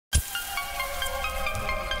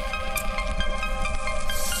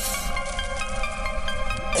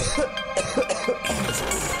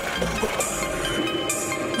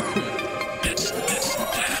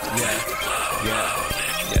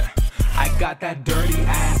that dirty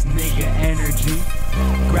ass nigga energy,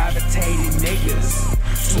 gravitating niggas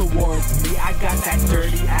towards me. I got that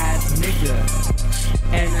dirty ass nigga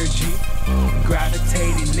energy,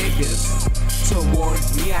 gravitating niggas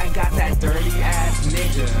towards me. I got that dirty ass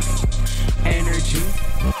nigga energy,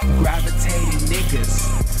 gravitating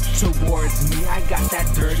niggas towards me. I got that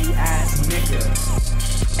dirty ass nigga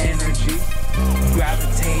energy,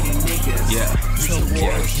 gravitating niggas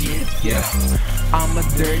towards me. Yeah, I'm a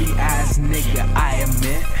dirty ass nigga, I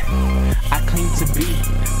admit. I claim to be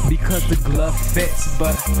because the glove fits,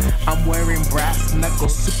 but I'm wearing brass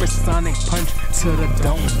knuckles, supersonic punch to the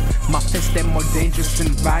dome. My fist that more dangerous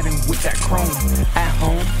than riding with that chrome. At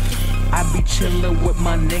home, I be chillin' with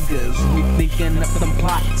my niggas. We thinking up some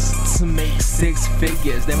plots to make 6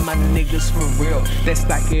 figures. Then my niggas for real, they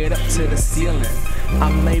stack it up to the ceiling. I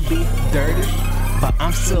may be dirty, but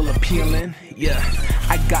I'm still appealing. Yeah,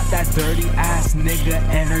 I got that dirty ass nigga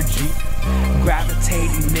energy,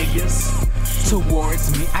 gravitating niggas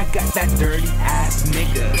towards me. I got that dirty ass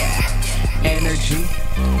nigga energy,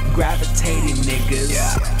 gravitating niggas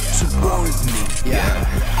towards me.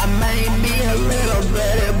 I may be a little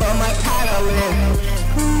better, but my title is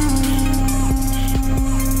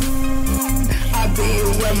I be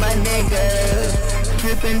with my niggas,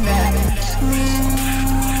 dripping that.